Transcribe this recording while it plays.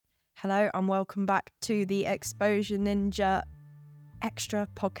Hello and welcome back to the Exposure Ninja Extra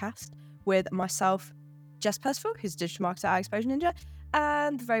podcast with myself, Jess Percival, who's a digital marketer at Exposure Ninja,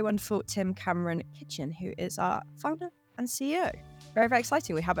 and the very wonderful Tim Cameron Kitchen, who is our founder and CEO. Very, very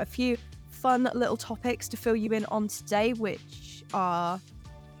exciting. We have a few fun little topics to fill you in on today, which are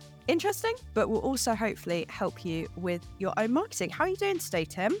interesting, but will also hopefully help you with your own marketing. How are you doing today,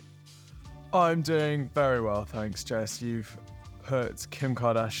 Tim? I'm doing very well, thanks, Jess. You've put Kim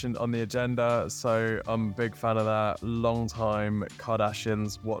Kardashian on the agenda, so I'm a big fan of that. Long-time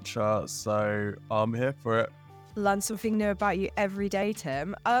Kardashians watcher, so I'm here for it. Learn something new about you every day,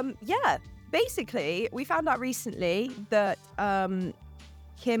 Tim. Basically, we found out recently that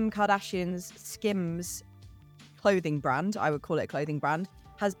Kim Kardashian's Skims clothing brand, I would call it a clothing brand,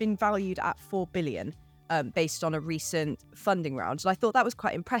 has been valued at $4 billion. Based on a recent funding round. And I thought that was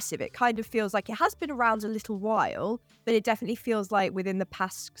quite impressive. It kind of feels like it has been around a little while, but it definitely feels like within the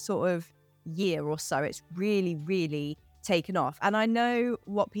past sort of year or so, it's really, really taken off. And I know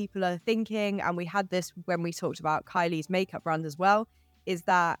what people are thinking, and we had this when we talked about Kylie's makeup brand as well, is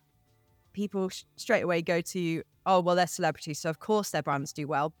that people straight away go to, oh, well, they're celebrities, so of course their brands do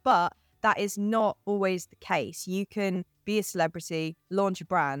well. But that is not always the case. You can be a celebrity, launch a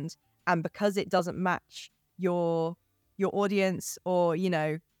brand, and because it doesn't match your audience, or, you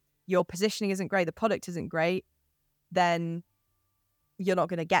know, your positioning isn't great, the product isn't great, then you're not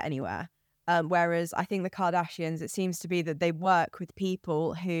going to get anywhere. Whereas I think the Kardashians, it seems to be that they work with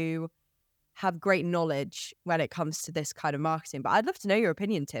people who have great knowledge when it comes to this kind of marketing. But I'd love to know your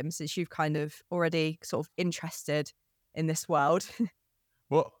opinion, Tim, since you've kind of already sort of interested in this world.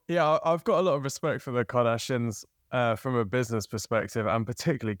 Well, yeah, I've got a lot of respect for the Kardashians from a business perspective, and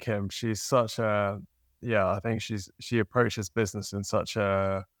particularly Kim. She's such a, I think she approaches business in such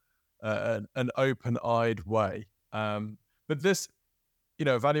an open-eyed way. But this,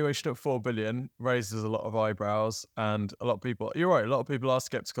 valuation at $4 billion raises a lot of eyebrows, and a lot of people, you're right, a lot of people are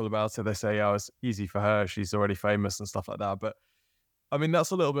skeptical about it. They say, oh, it's easy for her, she's already famous and stuff like that. But I mean,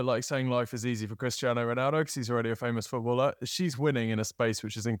 that's a little bit like saying life is easy for Cristiano Ronaldo because he's already a famous footballer. She's winning in a space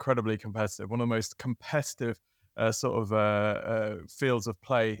which is incredibly competitive, one of the most competitive fields of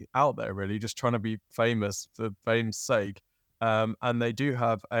play out there, really, just trying to be famous for fame's sake. And they do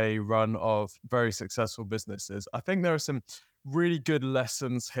have a run of very successful businesses. I think there are some really good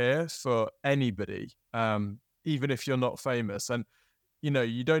lessons here for anybody, even if you're not famous. And,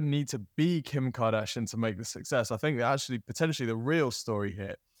 you don't need to be Kim Kardashian to make the success. I think that actually potentially the real story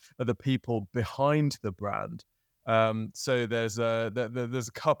here are the people behind the brand. So there's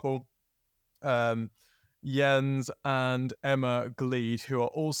a couple, Jens and Emma Gleed, who are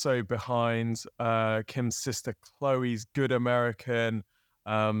also behind Kim's sister Chloe's Good American,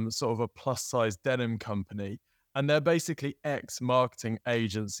 sort of a plus-size denim company. And they're basically ex-marketing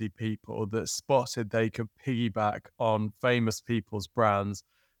agency people that spotted they could piggyback on famous people's brands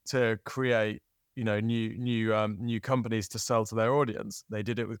to create, new companies to sell to their audience. They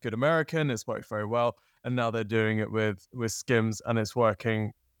did it with Good American, it's worked very well, and now they're doing it with Skims, and it's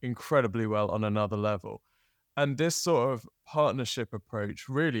working incredibly well on another level. And this sort of partnership approach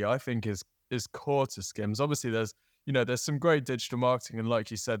really, I think, is core to Skims. Obviously, there's some great digital marketing, and like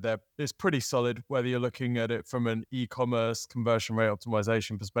you said, it's pretty solid, whether you're looking at it from an e-commerce conversion rate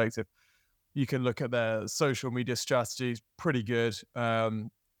optimization perspective. You can look at their social media strategies, pretty good.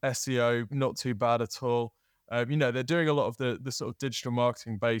 SEO, not too bad at all. They're doing a lot of the sort of digital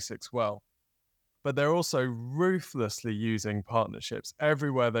marketing basics well. But they're also ruthlessly using partnerships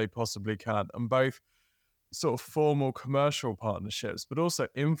everywhere they possibly can, and both sort of formal commercial partnerships, but also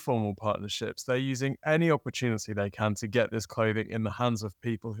informal partnerships. They're using any opportunity they can to get this clothing in the hands of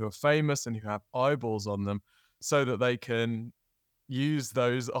people who are famous and who have eyeballs on them, so that they can use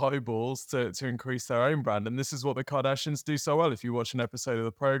those eyeballs to increase their own brand. And this is what the Kardashians do so well. If you watch an episode of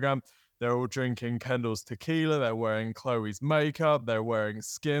the program, they're all drinking Kendall's tequila, they're wearing Chloe's makeup, they're wearing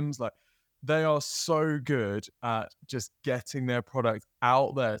Skims. Like, they are so good at just getting their product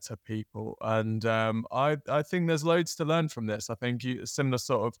out there to people. And I think there's loads to learn from this. I think similar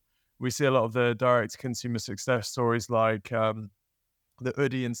sort of, we see a lot of the direct consumer success stories like the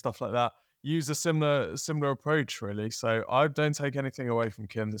Hoodie and stuff like that use a similar approach, really. So I don't take anything away from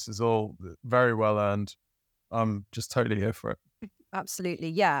Kim. This is all very well earned. I'm just totally here for it. Absolutely,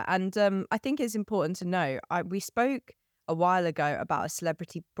 yeah. And I think it's important to know, we spoke a while ago about a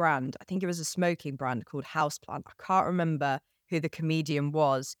celebrity brand. I think it was a smoking brand called Houseplant. I can't remember who the comedian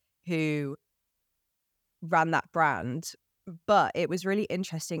was who ran that brand, but it was really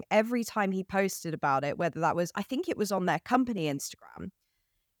interesting. Every time he posted about it, whether that was, I think it was on their company Instagram,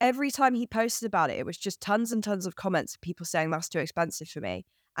 every time he posted about it, it was just tons and tons of comments of people saying that's too expensive for me.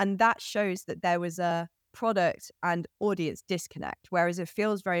 And that shows that there was a product and audience disconnect. Whereas it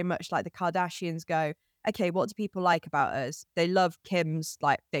feels very much like the Kardashians go, okay, what do people like about us? They love Kim's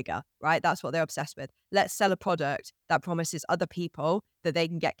like figure, right? That's what they're obsessed with. Let's sell a product that promises other people that they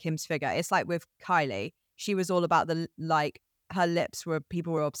can get Kim's figure. It's like with Kylie. She was all about the like her lips were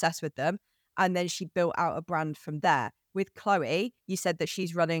people were obsessed with them. And then she built out a brand from there. With Chloe, you said that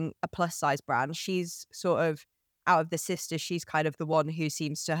she's running a plus size brand. She's sort of out of the sisters, she's kind of the one who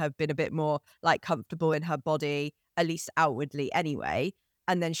seems to have been a bit more like comfortable in her body, at least outwardly anyway.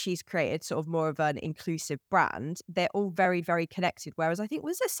 And then she's created sort of more of an inclusive brand. They're all very, very connected. Whereas I think,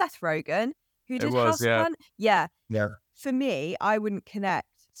 was it Seth Rogen who It did was, yeah. Houseplant? Yeah. Yeah. For me, I wouldn't connect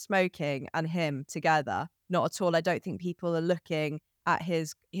smoking and him together. Not at all. I don't think people are looking at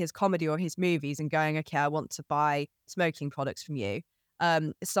his comedy or his movies and going, okay, I want to buy smoking products from you.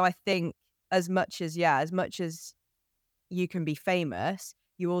 So I think as much as you can be famous,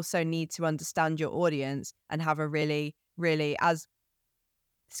 you also need to understand your audience and have a really, really, as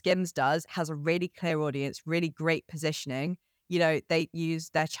Skims does, has a really clear audience, really great positioning. You know, they use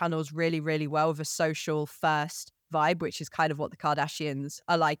their channels really, really well with a social first vibe, which is kind of what the Kardashians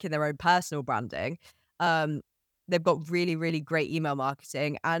are like in their own personal branding. They've got really, really great email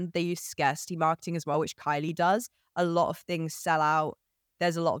marketing, and they use scarcity marketing as well, which Kylie does. A lot of things sell out.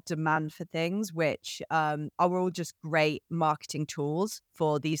 There's a lot of demand for things, which are all just great marketing tools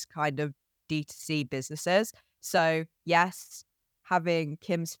for these kind of D2C businesses. So yes, having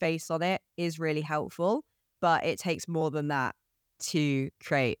Kim's face on it is really helpful, but it takes more than that to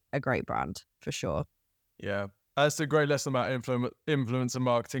create a great brand, for sure. Yeah. That's a great lesson about influencer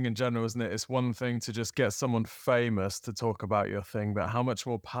marketing in general, isn't it? It's one thing to just get someone famous to talk about your thing, but how much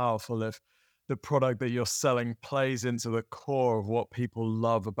more powerful if the product that you're selling plays into the core of what people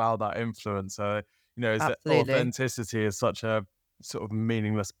love about that influencer. You know, is that Absolutely. authenticity is such a sort of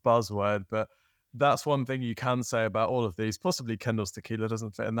meaningless buzzword, but that's one thing you can say about all of these. Possibly Kendall's tequila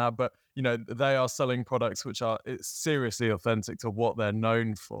doesn't fit in that, but you know, they are selling products which are seriously authentic to what they're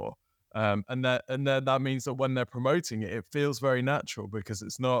known for. And that means that when they're promoting it, it feels very natural because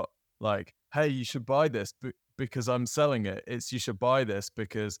it's not like, hey, you should buy this because I'm selling it. It's you should buy this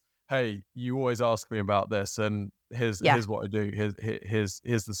because, hey, you always ask me about this, and here's what I do. Here's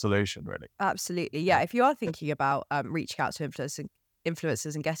the solution, really. Absolutely. Yeah. If you are thinking about reaching out to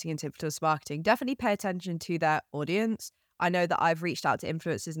influencers and getting into influencer marketing, definitely pay attention to their audience. I know that I've reached out to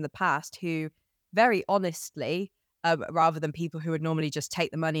influencers in the past who very honestly, rather than people who would normally just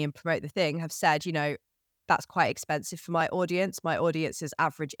take the money and promote the thing, have said, you know, that's quite expensive for my audience. My audience's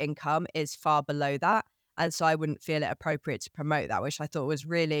average income is far below that. And so I wouldn't feel it appropriate to promote that, which I thought was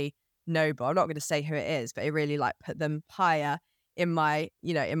really noble. I'm not going to say who it is, but it really like put them higher in my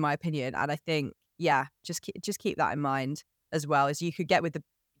opinion. And I think, yeah, just keep that in mind as well, as you could get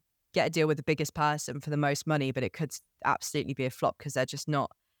a deal with the biggest person for the most money, but it could absolutely be a flop because they're just not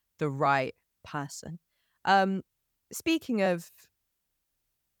the right person. Speaking of,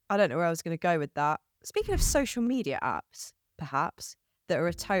 I don't know where I was going to go with that. Speaking of social media apps, perhaps, that are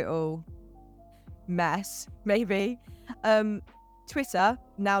a total mess, maybe. Twitter,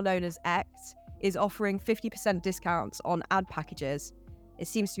 now known as X, is offering 50% discounts on ad packages. It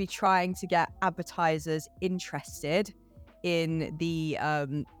seems to be trying to get advertisers interested in the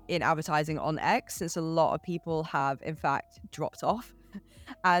in advertising on X, since a lot of people have in fact dropped off.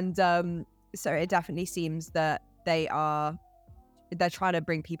 And so it definitely seems that they're trying to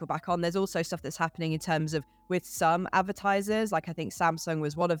bring people back on. There's also stuff that's happening in terms of with some advertisers, like I think Samsung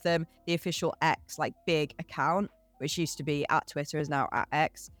was one of them. The official X like big account, which used to be at Twitter, is now at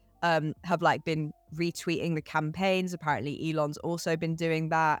X, have like been retweeting the campaigns. Apparently Elon's also been doing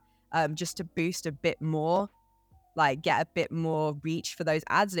that, just to boost a bit more, like get a bit more reach for those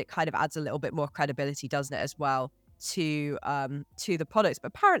ads. And it kind of adds a little bit more credibility, doesn't it, as well, to the products.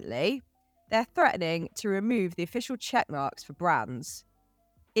 But apparently they're threatening to remove the official check marks for brands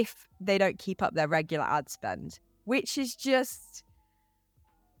if they don't keep up their regular ad spend, which is just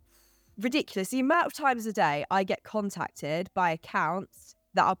ridiculous. The amount of times a day I get contacted by accounts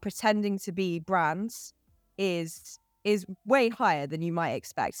that are pretending to be brands is way higher than you might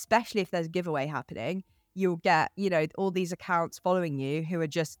expect, especially if there's a giveaway happening. You'll get, you know, all these accounts following you who are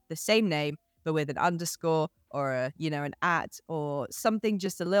just the same name, but with an underscore or a, you know, an at or something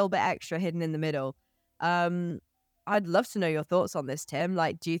just a little bit extra hidden in the middle. I'd love to know your thoughts on this, Tim.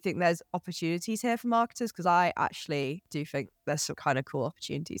 Like, do you think there's opportunities here for marketers? Because I actually do think there's some kind of cool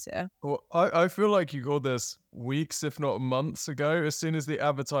opportunities here. Well, I feel like you got this weeks, if not months ago. As soon as the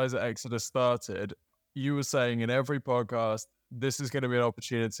advertiser exodus started, you were saying in every podcast, this is going to be an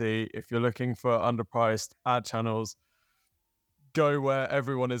opportunity. If you're looking for underpriced ad channels, go where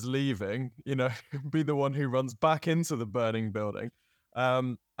everyone is leaving, be the one who runs back into the burning building.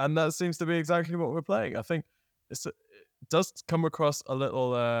 And that seems to be exactly what we're playing. I think it does come across a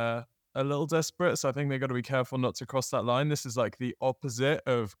little desperate, so I think they've got to be careful not to cross that line. This is like the opposite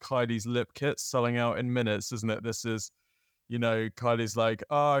of Kylie's lip kits selling out in minutes, isn't it? This is, Kylie's like,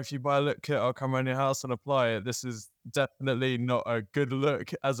 oh, if you buy a lip kit, I'll come around your house and apply it. This is definitely not a good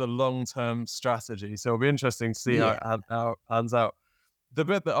look as a long-term strategy. So it'll be interesting to see Yeah, how it pans out. The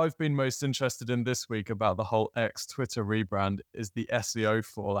bit that I've been most interested in this week about the whole X Twitter rebrand is the SEO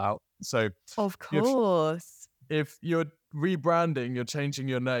fallout. So of if course. if you're rebranding, you're changing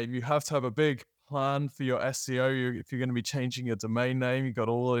your name, you have to have a big plan for your SEO. If you're going to be changing your domain name, you've got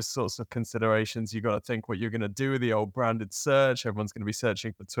all those sorts of considerations. You've got to think what you're going to do with the old branded search. Everyone's going to be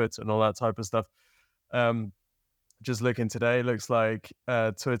searching for Twitter and all that type of stuff. Just looking today, looks like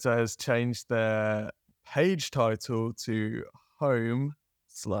Twitter has changed their page title to home/X,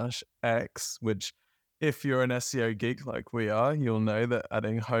 which if you're an SEO geek like we are, you'll know that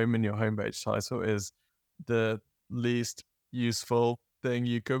adding home in your homepage title is the least useful thing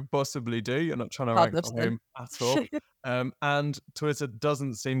you could possibly do. You're not trying to Hard rank enough for then. home at all. And Twitter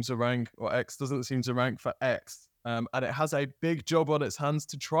doesn't seem to rank, or X doesn't seem to rank for X. And it has a big job on its hands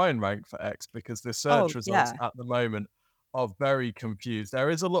to try and rank for X because the Oh, search results yeah. at the moment are very confused. There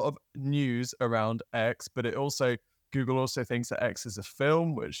is a lot of news around X, but Google also thinks that X is a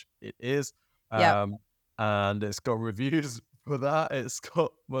film, which it is. Yep. And it's got reviews for that. It's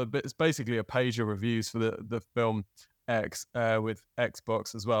basically a page of reviews for the film X with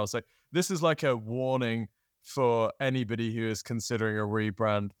Xbox as well. So this is like a warning for anybody who is considering a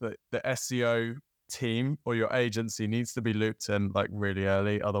rebrand that the SEO team or your agency needs to be looped in like really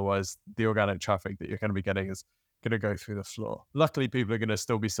early. Otherwise, the organic traffic that you're going to be getting is going to go through the floor. Luckily, people are going to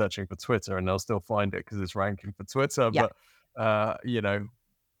still be searching for Twitter and they'll still find it because it's ranking for Twitter. Yeah. But,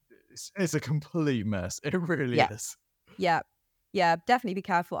 it's a complete mess. It really Yeah. is. Yeah. Yeah. Definitely be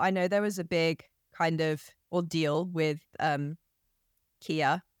careful. I know there was a big kind of ordeal with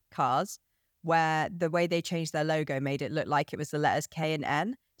Kia cars where the way they changed their logo made it look like it was the letters K and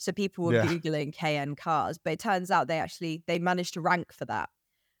N. So people were Yeah. Googling KN cars, but it turns out they managed to rank for that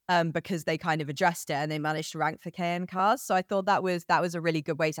because they kind of addressed it and they managed to rank for KN cars. So I thought that was a really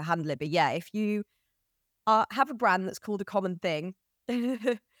good way to handle it. But yeah, if you have a brand that's called a common thing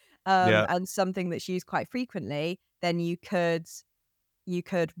Yeah. and something that's used quite frequently, then you could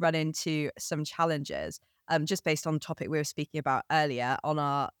run into some challenges just based on the topic we were speaking about earlier on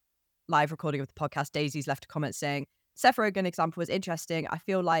our live recording of the podcast. Daisy's left a comment saying, Seth Rogen example was interesting. I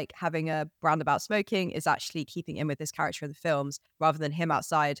feel like having a brand about smoking is actually keeping in with this character in the films rather than him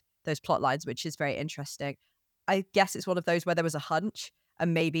outside those plot lines, which is very interesting. I guess it's one of those where there was a hunch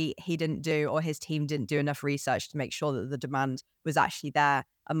and maybe he didn't do, or his team didn't do enough research to make sure that the demand was actually there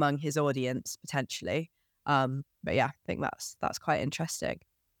among his audience potentially. But yeah, I think that's quite interesting.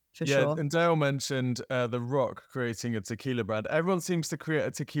 For sure. And Dale mentioned The Rock creating a tequila brand. Everyone seems to create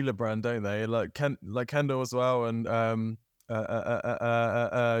a tequila brand, don't they? Like Kendall as well, and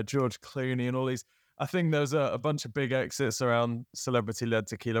George Clooney and all these. I think there's a bunch of big exits around celebrity-led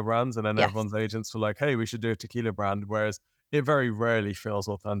tequila brands, and then Yes. everyone's agents were like, "Hey, we should do a tequila brand," whereas it very rarely feels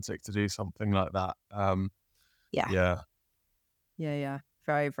authentic to do something like that. Yeah.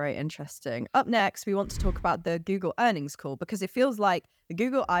 Very, very interesting. Up next, we want to talk about the Google earnings call because it feels like the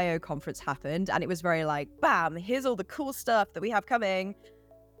Google I/O conference happened and it was very like, bam, here's all the cool stuff that we have coming.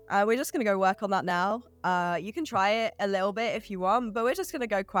 We're just going to go work on that now. You can try it a little bit if you want, but we're just going to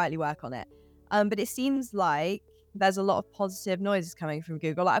go quietly work on it. But it seems like there's a lot of positive noises coming from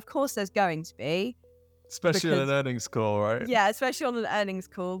Google. Like, of course, there's going to be. Especially on an earnings call, right? Yeah, especially on an earnings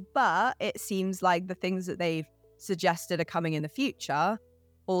call. But it seems like the things that they've suggested are coming in the future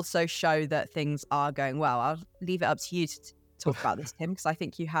also show that things are going well. I'll leave it up to you to talk about this, Tim, because I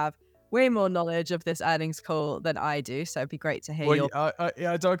think you have way more knowledge of this earnings call than I do. So it'd be great to hear your...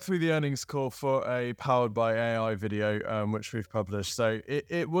 I dug through the earnings call for a powered by AI video, which we've published. So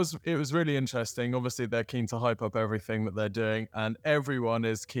it was really interesting. Obviously, they're keen to hype up everything that they're doing, and everyone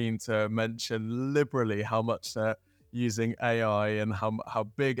is keen to mention liberally how much they're using AI and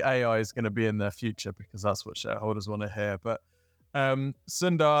how big AI is going to be in their future, because that's what shareholders want to hear. But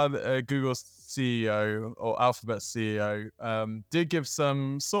Sundar, Google's CEO or Alphabet's CEO, did give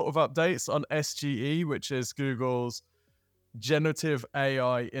some sort of updates on SGE, which is Google's generative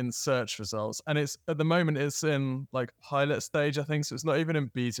AI in search results. And it's at the moment it's in like pilot stage, I think. So it's not even in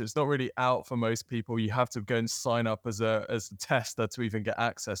beta. It's not really out for most people. You have to go and sign up as a tester to even get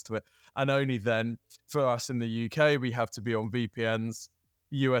access to it. And only then for us in the UK, we have to be on VPNs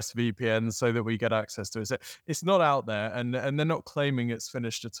US VPN so that we get access to it. So it's not out there, and they're not claiming it's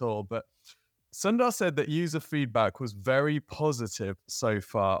finished at all. But Sundar said that user feedback was very positive so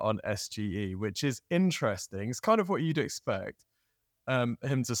far on SGE, which is interesting. It's kind of what you'd expect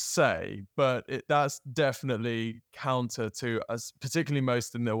him to say, but that's definitely counter to us, particularly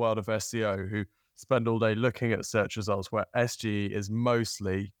most in the world of SEO, who spend all day looking at search results, where SGE is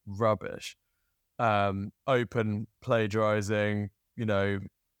mostly rubbish, open plagiarizing,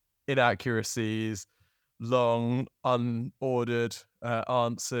 inaccuracies, long unordered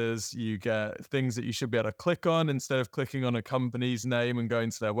answers. You get things that you should be able to click on instead of clicking on a company's name and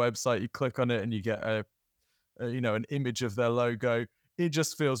going to their website. You click on it and you get an image of their logo. It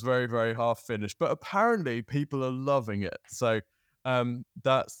just feels very, very half finished, but apparently people are loving it. So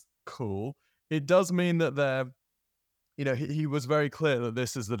that's cool. It does mean that he was very clear that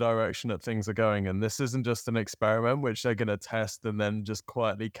this is the direction that things are going, and this isn't just an experiment which they're going to test and then just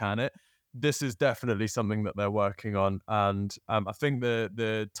quietly can it. This is definitely something that they're working on, and I think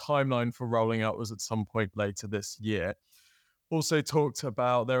the timeline for rolling out was at some point later this year. Also talked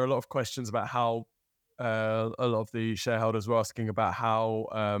about, there are a lot of questions about how a lot of the shareholders were asking about how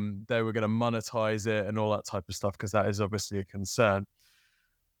they were going to monetize it and all that type of stuff, because that is obviously a concern.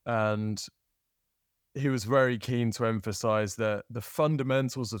 And he was very keen to emphasize that the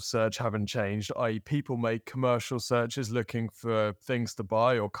fundamentals of search haven't changed, i.e. people make commercial searches looking for things to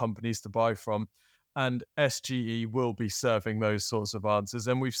buy or companies to buy from, and SGE will be serving those sorts of answers.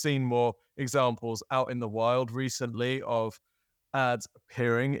 And we've seen more examples out in the wild recently of ads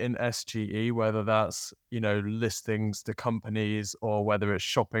appearing in SGE, whether that's, listings to companies or whether it's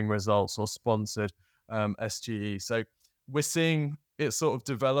shopping results or sponsored SGE. So we're seeing it sort of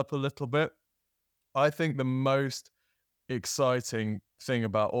develop a little bit. I think the most exciting thing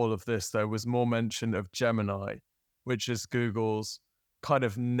about all of this, though, was more mention of Gemini, which is Google's kind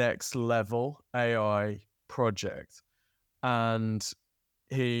of next level AI project. And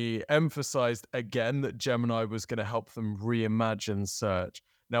he emphasized again that Gemini was going to help them reimagine search.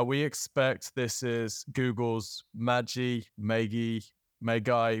 Now, we expect this is Google's Magi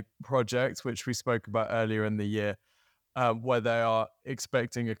project, which we spoke about earlier in the year, where they are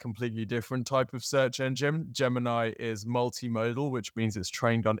expecting a completely different type of search engine. Gemini is multimodal, which means it's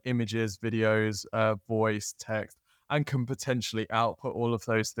trained on images, videos, voice, text, and can potentially output all of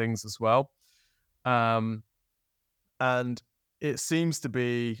those things as well. And it seems to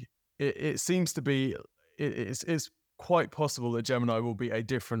be, it's quite possible that Gemini will be a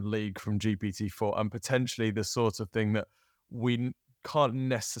different league from GPT-4, and potentially the sort of thing that we can't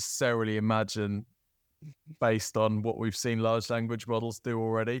necessarily imagine based on what we've seen large language models do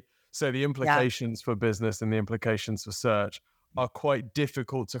already. So the implications for business and the implications for search are quite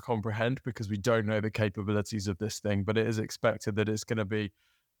difficult to comprehend because we don't know the capabilities of this thing, but it is expected that it's going to be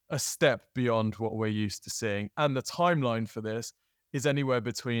a step beyond what we're used to seeing. And the timeline for this is anywhere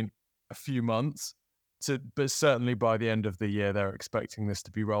between a few months but certainly by the end of the year, they're expecting this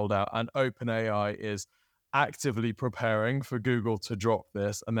to be rolled out. And OpenAI is actively preparing for Google to drop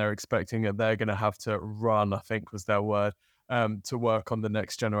this, and they're expecting that they're going to have to run, I think was their word, to work on the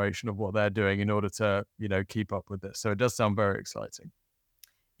next generation of what they're doing in order to, keep up with this. So it does sound very exciting.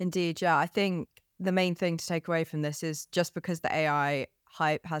 Indeed, yeah. I think the main thing to take away from this is just because the AI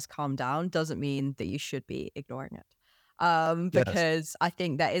hype has calmed down doesn't mean that you should be ignoring it. Because I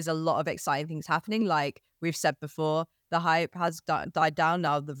think there is a lot of exciting things happening. Like we've said before, the hype has died down.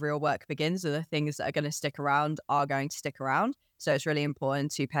 Now the real work begins, and the things that are going to stick around are going to stick around. So it's really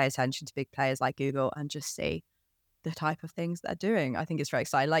important to pay attention to big players like Google and just see the type of things they're doing. I think it's very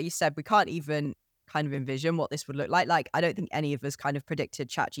exciting. Like you said, we can't even kind of envision what this would look like. Like, I don't think any of us kind of predicted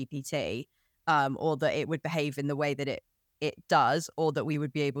ChatGPT, or that it would behave in the way that it does, or that we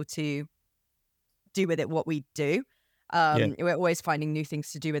would be able to do with it what we do. We're always finding new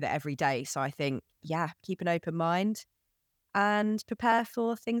things to do with it every day. So I think, keep an open mind and prepare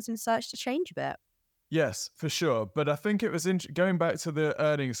for things in search to change a bit. Yes, for sure. But I think it was going back to the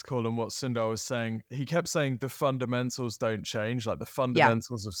earnings call and what Sundar was saying. He kept saying the fundamentals don't change, like the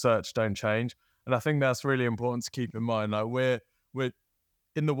fundamentals of search don't change. And I think that's really important to keep in mind. Like we're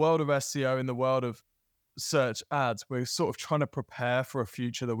in the world of SEO, in the world of search ads, we're sort of trying to prepare for a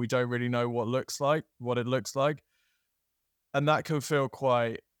future that we don't really know what it looks like. And that can feel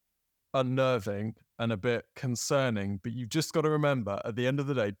quite unnerving and a bit concerning. But you've just got to remember, at the end of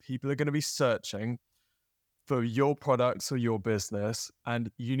the day, people are going to be searching for your products or your business,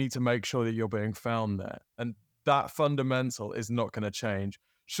 and you need to make sure that you're being found there. And that fundamental is not going to change.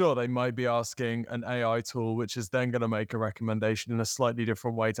 Sure, they might be asking an AI tool, which is then going to make a recommendation in a slightly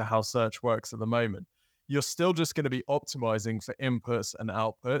different way to how search works at the moment. you're still just going to be optimizing for inputs and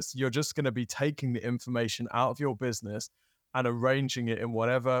outputs. You're just going to be taking the information out of your business and arranging it in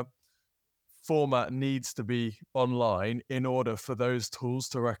whatever format needs to be online in order for those tools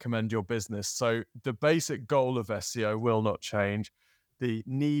to recommend your business. So the basic goal of SEO will not change. The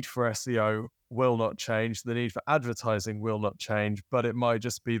need for SEO will not change. The need for advertising will not change, but it might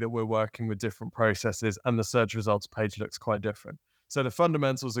just be that we're working with different processes and the search results page looks quite different. So the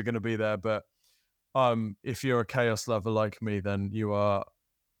fundamentals are going to be there, but if you're a chaos lover like me, then you are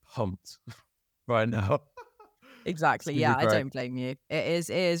pumped right now. It's Exactly. going to be Yeah, I great. don't blame you. It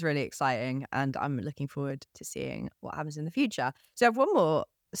is really exciting, and I'm looking forward to seeing what happens in the future. So I have one more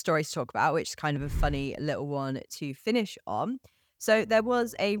story to talk about, which is kind of a funny little one to finish on. So there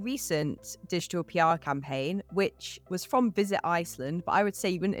was a recent digital PR campaign which was from Visit Iceland, but I would say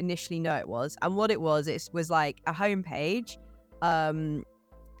you wouldn't initially know it was. And what it was like a homepage um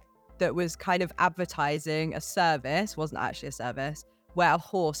that was kind of advertising a service, wasn't actually a service, where a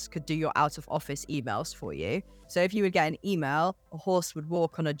horse could do your out of office emails for you. So if you would get an email, a horse would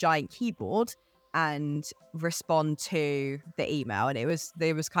walk on a giant keyboard and respond to the email. And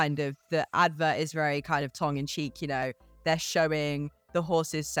there was kind of, the advert is very kind of tongue in cheek, you know, they're showing the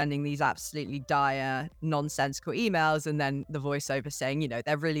horses sending these absolutely dire, nonsensical emails, and then the voiceover saying, you know,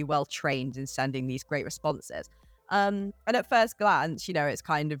 they're really well trained in sending these great responses. And at first glance, you know, it's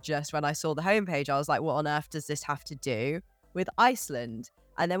kind of just, when I saw the homepage, I was like, what on earth does this have to do with Iceland?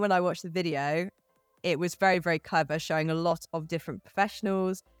 And then when I watched the video, it was very, very clever, showing a lot of different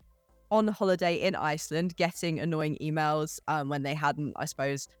professionals on holiday in Iceland getting annoying emails when they hadn't, I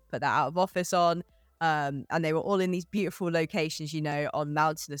suppose, put that out of office on. And they were all in these beautiful locations, you know, on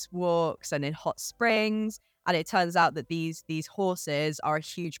mountainous walks and in hot springs. And it turns out that these horses are a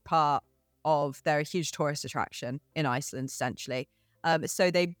huge part of, they're a huge tourist attraction in Iceland, essentially.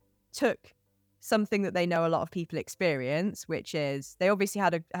 So they took something that they know a lot of people experience, which is, they obviously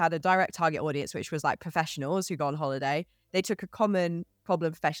had a direct target audience, which was like professionals who go on holiday. They took a common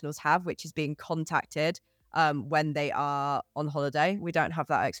problem professionals have, which is being contacted when they are on holiday. We don't have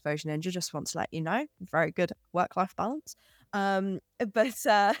that Exposure Ninja, just want to let you know. Very good work-life balance.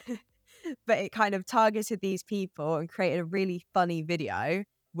 But but it kind of targeted these people and created a really funny video,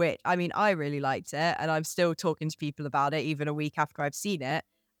 which, I mean, I really liked it, and I'm still talking to people about it even a week after I've seen it.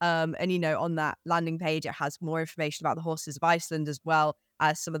 And, you know, on that landing page, it has more information about the horses of Iceland, as well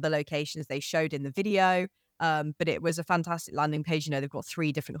as some of the locations they showed in the video. But it was a fantastic landing page. You know, they've got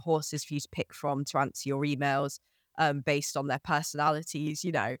 3 different horses for you to pick from to answer your emails based on their personalities,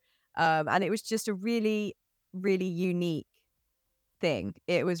 you know. And it was just a really, really unique thing.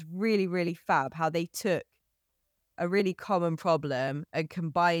 It was really, really fab how they took a really common problem and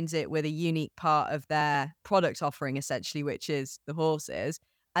combines it with a unique part of their product offering, essentially, which is the horses,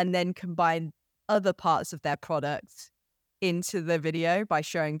 and then combine other parts of their product into the video by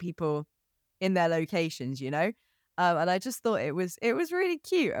showing people in their locations, you know. And I just thought it was really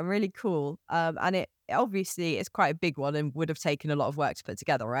cute and really cool. And it obviously is quite a big one and would have taken a lot of work to put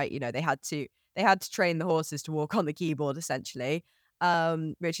together, right? You know, they had to train the horses to walk on the keyboard, essentially,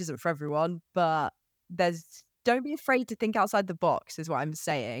 which isn't for everyone. But don't be afraid to think outside the box, is what I'm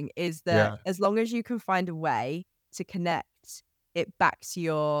saying, is that Yeah. as long as you can find a way to connect it back to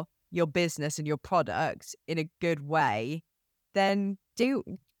your business and your product in a good way, then do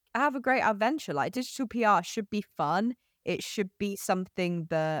have a great adventure. Like, digital PR should be fun. It should be something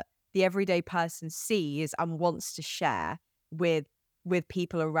that the everyday person sees and wants to share with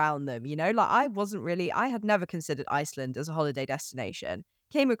people around them, you know? Like, I had never considered Iceland as a holiday destination.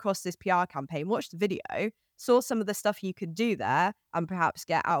 Came across this PR campaign, watched the video, saw some of the stuff you could do there, and perhaps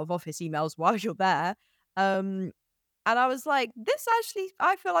get out of office emails while you're there. And I was like, this actually,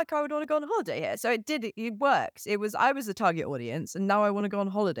 I feel like I would want to go on holiday here. So it works. I was the target audience, and now I want to go on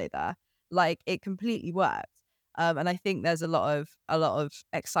holiday there. Like, it completely worked. And I think there's a lot of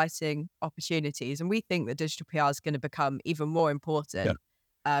exciting opportunities. And we think that digital PR is going to become even more Yeah. important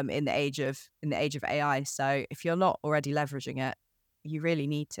in the age of AI. So if you're not already leveraging it, you really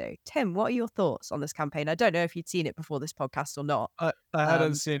need to. Tim, what are your thoughts on this campaign? I don't know if you'd seen it before this podcast or not. I hadn't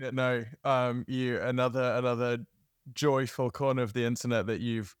Um, seen it. No. You another joyful corner of the internet that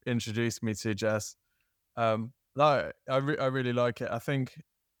you've introduced me to, Jess. No, I really like it. I think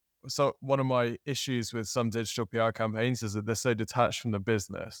so. One of my issues with some digital PR campaigns is that they're so detached from the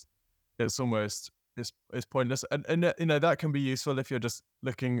business. It's almost it's pointless, and you know that can be useful if you're just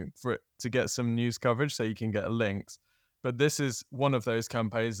looking for it to get some news coverage so you can get links. But this is one of those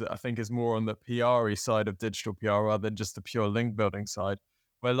campaigns that I think is more on the PR side of digital PR rather than just the pure link building side.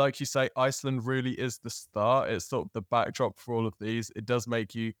 Where, like you say, Iceland really is the start. It's sort of the backdrop for all of these. It does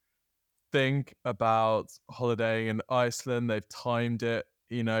make you think about holidaying in Iceland. They've timed it,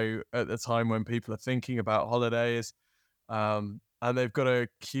 at the time when people are thinking about holidays. And they've got a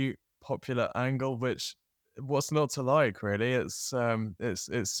cute, popular angle, which what's not to like, really? It's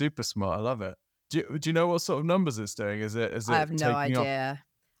super smart. I love it. Do you know what sort of numbers it's doing? Is I it have no taking off? idea.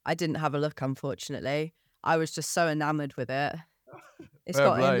 I didn't have a look, unfortunately. I was just so enamored with it. It's Fair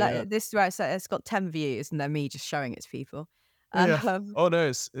got in play, yeah. like this is where it's got 10 views, and then me just showing it to people. Yeah. Um, Oh no,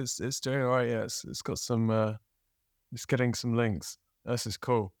 it's doing all right. Yeah, it's got some. It's getting some links. This is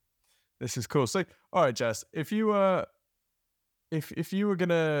cool. This is cool. So, all right, Jess, if you were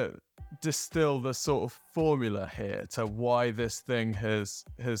gonna distill the sort of formula here to why this thing has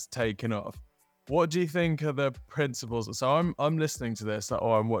taken off, what do you think are the principles? So I'm listening to this,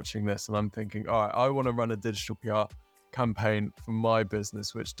 or I'm watching this, and I'm thinking, all right, I want to run a digital PR campaign for my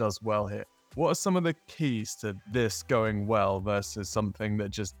business, which does well here. What are some of the keys to this going well versus something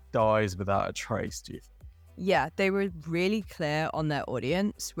that just dies without a trace, do you think? yeah, they were really clear on their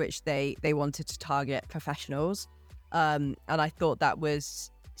audience, which they wanted to target professionals. And I thought that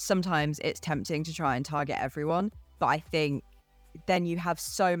was sometimes it's tempting to try and target everyone, but I think then you have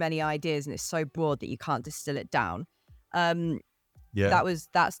so many ideas and it's so broad that you can't distill it down. Yeah.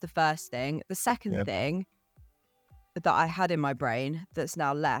 That's the first thing. The second Yeah. thing that I had in my brain that's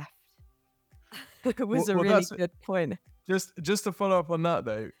now left was a Well, really that's good point. just to follow up on that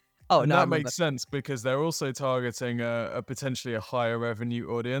though, Oh and no, I that remember. makes sense because they're also targeting a potentially a higher revenue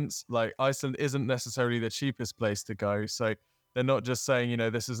audience. Like Iceland isn't necessarily the cheapest place to go, so they're not just saying,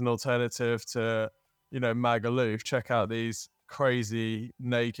 this is an alternative to, Magaluf. Check out these crazy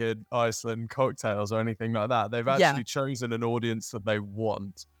naked Iceland cocktails or anything like that. They've Yeah, actually chosen an audience that they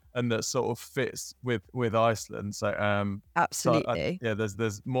want and that sort of fits with Iceland. So absolutely. yeah,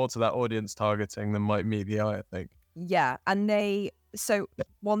 there's more to that audience targeting than might meet the eye, I think. Yeah, and so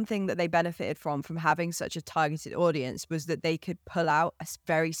one thing that they benefited from having such a targeted audience was that they could pull out a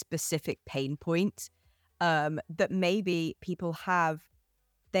very specific pain point that maybe people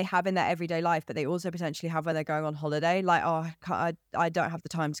they have in their everyday life, but they also potentially have when they're going on holiday. Like, oh, I don't have the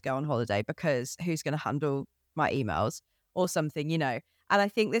time to go on holiday because who's going to handle my emails or something. And I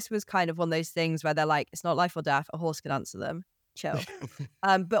think this was kind of one of those things where they're like, it's not life or death. A horse can answer them. Chill.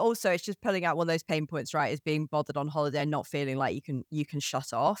 But also it's just pulling out one of those pain points, right? Is being bothered on holiday and not feeling like you can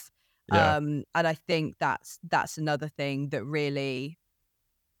shut off. Yeah. And I think that's another thing that really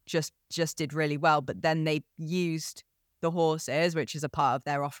just did really well. But then they used the horses, which is a part of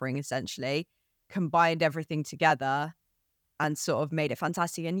their offering essentially, combined everything together and sort of made it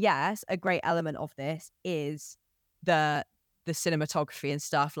fantastic. And yes, a great element of this is the cinematography and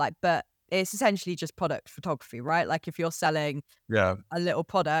stuff, but it's essentially just product photography, right? Like if you're selling Yeah. a little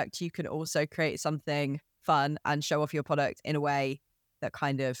product, you can also create something fun and show off your product in a way that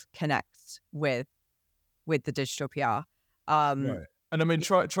kind of connects with the digital PR. Right. And I mean,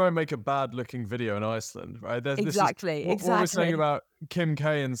 try and make a bad looking video in Iceland, right? This is Exactly, what we're saying exactly. about Kim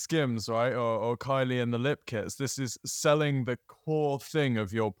K and Skims, right? Or Kylie and the lip kits. This is selling the core thing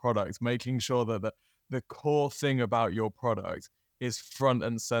of your product, making sure that the core thing about your product is front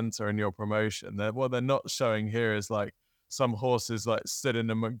and center in your promotion. What they're not showing here is like some horses like stood in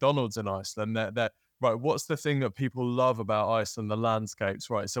a McDonald's in Iceland. They're right, what's the thing that people love about Iceland? The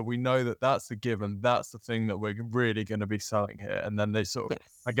landscapes, right? So we know that that's the given. That's the thing that we're really going to be selling here. And then they sort of,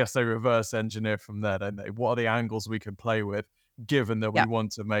 I Yes. guess they reverse engineer from there, don't they? What are the angles we can play with, given that we Yeah.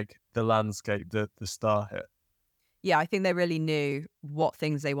 want to make the landscape the star hit? Yeah, I think they really knew what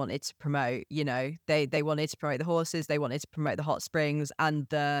things they wanted to promote. They wanted to promote the horses, they wanted to promote the hot springs and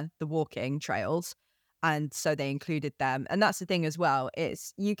the walking trails. And so they included them. And that's the thing as well.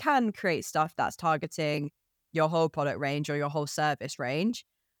 It's you can create stuff that's targeting your whole product range or your whole service range.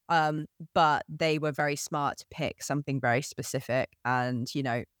 But they were very smart to pick something very specific and,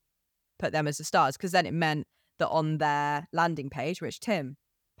 put them as the stars. Because then it meant that on their landing page, which Tim,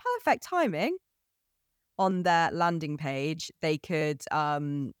 perfect timing, on their landing page, they could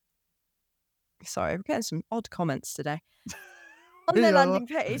sorry, I'm getting some odd comments today. On their We are. landing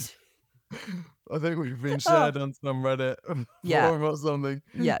page. I think we've been Oh, shared on some Reddit yeah, forum or something.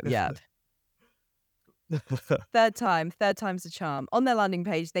 yeah. Third time's the charm. On their landing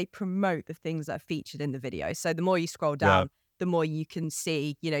page, they promote the things that are featured in the video. So the more you scroll Yeah. down, the more you can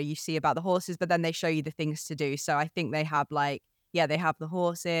see, you see about the horses, but then they show you the things to do. So I think they have they have the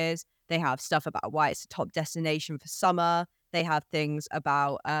horses, they have stuff about why it's a top destination for summer. They have things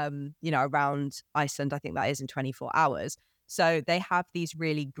about, around Iceland. I think that is in 24 hours. So they have these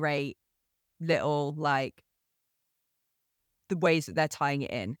really great little, the ways that they're tying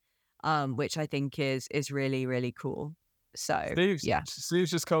it in, which I think is really, really cool. So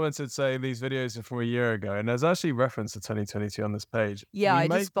Steve's just commented saying these videos are from a year ago, and there's actually reference to 2022 on this page. Yeah, I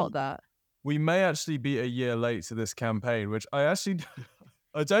did spot that. We may actually be a year late to this campaign, which I actually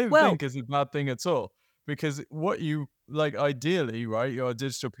I don't Well, think is a bad thing at all. Because what you like, ideally, right, your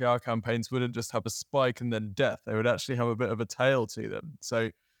digital PR campaigns wouldn't just have a spike and then death. They would actually have a bit of a tail to them.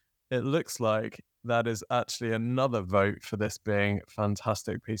 So it looks like that is actually another vote for this being a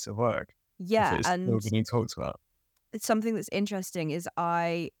fantastic piece of work. yeah, if it's still and getting talked about. it's something that's interesting is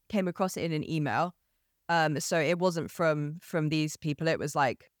I came across it in an email. So it wasn't from these people. It was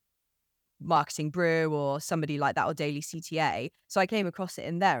like Marketing Brew or somebody like that, or Daily CTA. So I came across it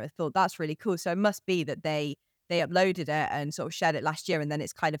in there and thought that's really cool. So it must be that they uploaded it and sort of shared it last year, and then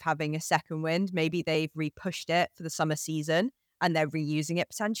it's kind of having a second wind. Maybe they've repushed it for the summer season and they're reusing it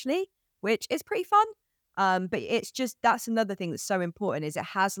potentially, which is pretty fun. But it's just, that's another thing that's so important, is it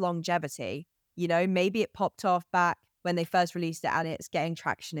has longevity. You know, maybe it popped off back when they first released it and it's getting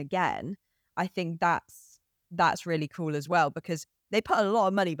traction again. I think that's really cool as well, because they put a lot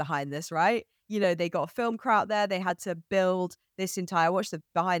of money behind this, right? You know, they got a film crew out there. They had to build this entire, watch the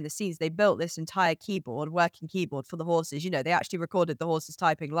behind the scenes. They built this entire working keyboard for the horses. You know, they actually recorded the horses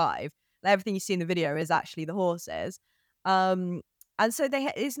typing live. Everything you see in the video is actually the horses. And so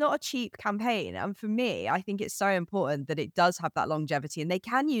it's not a cheap campaign. And for me, I think it's so important that it does have that longevity and they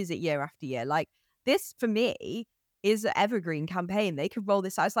can use it year after year. Like this, for me, is an evergreen campaign. They could roll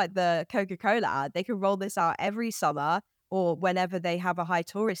this out. It's like the Coca-Cola ad. They could roll this out every summer or whenever they have a high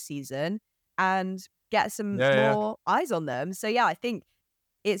tourist season and get some more eyes on them. So yeah, I think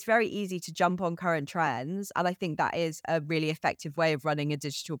it's very easy to jump on current trends. And I think that is a really effective way of running a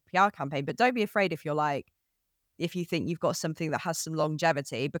digital PR campaign. But don't be afraid if you think you've got something that has some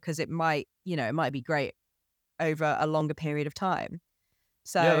longevity, because it might be great over a longer period of time.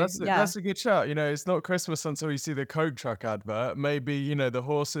 So that's a good shout. You know, it's not Christmas until you see the Coke truck advert. Maybe, you know, the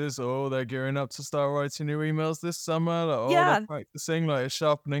horses, they're gearing up to start writing new emails this summer. Like, they're practicing, like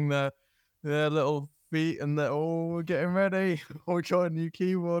sharpening their little feet, and we're getting ready. We got a new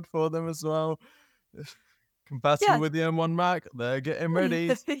keyboard for them as well. Compatible with the M1 Mac. They're getting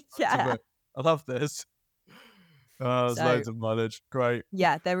ready. Yeah. I love this. There's loads of mileage. Great.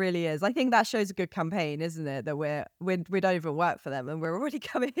 Yeah, there really is. I think that shows a good campaign, isn't it? That we don't even work for them and we're already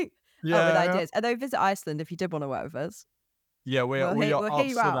coming up with ideas. Although visit Iceland if you did want to work with us. Yeah, we are up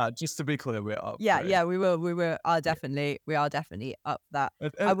for that. Just to be clear, we're up. Yeah, we will. We are definitely up for that.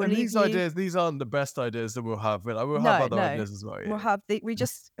 And these ideas, these aren't the best ideas that we'll have. But we'll have other ideas as well. Yeah. We'll have we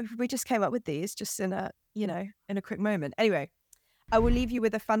just came up with these just in a quick moment. Anyway, I will leave you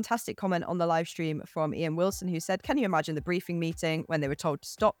with a fantastic comment on the live stream from Ian Wilson, who said, "Can you imagine the briefing meeting when they were told to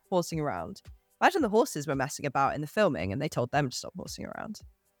stop horsing around? Imagine the horses were messing about in the filming and they told them to stop horsing around."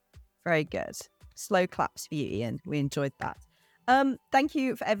 Very good. Slow claps for you, Ian. We enjoyed that. Thank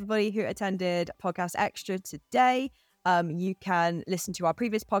you for everybody who attended Podcast Extra today. You can listen to our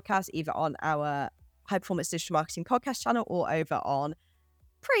previous podcast either on our High Performance Digital Marketing podcast channel or over on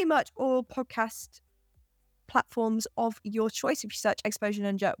pretty much all podcast platforms of your choice. If you search Exposure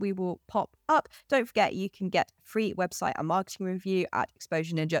Ninja, we will pop up. Don't forget, you can get a free website and marketing review at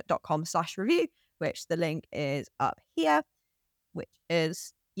exposureninja.com/review, which the link is up here, which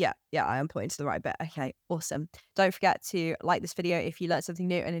is, yeah, I am pointing to the right bit. Okay, awesome. Don't forget to like this video if you learned something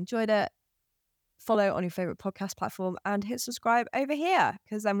new and enjoyed it. Follow on your favorite podcast platform and hit subscribe over here,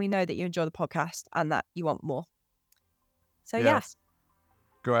 because then we know that you enjoy the podcast and that you want more. So yes.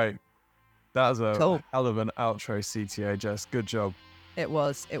 Great. That was a cool. hell of an outro, CTA, Jess. Good job. It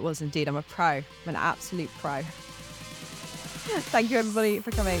was indeed. I'm a pro. I'm an absolute pro. Thank you, everybody,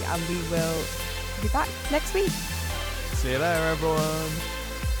 for coming, and we will be back next week. See you there, everyone.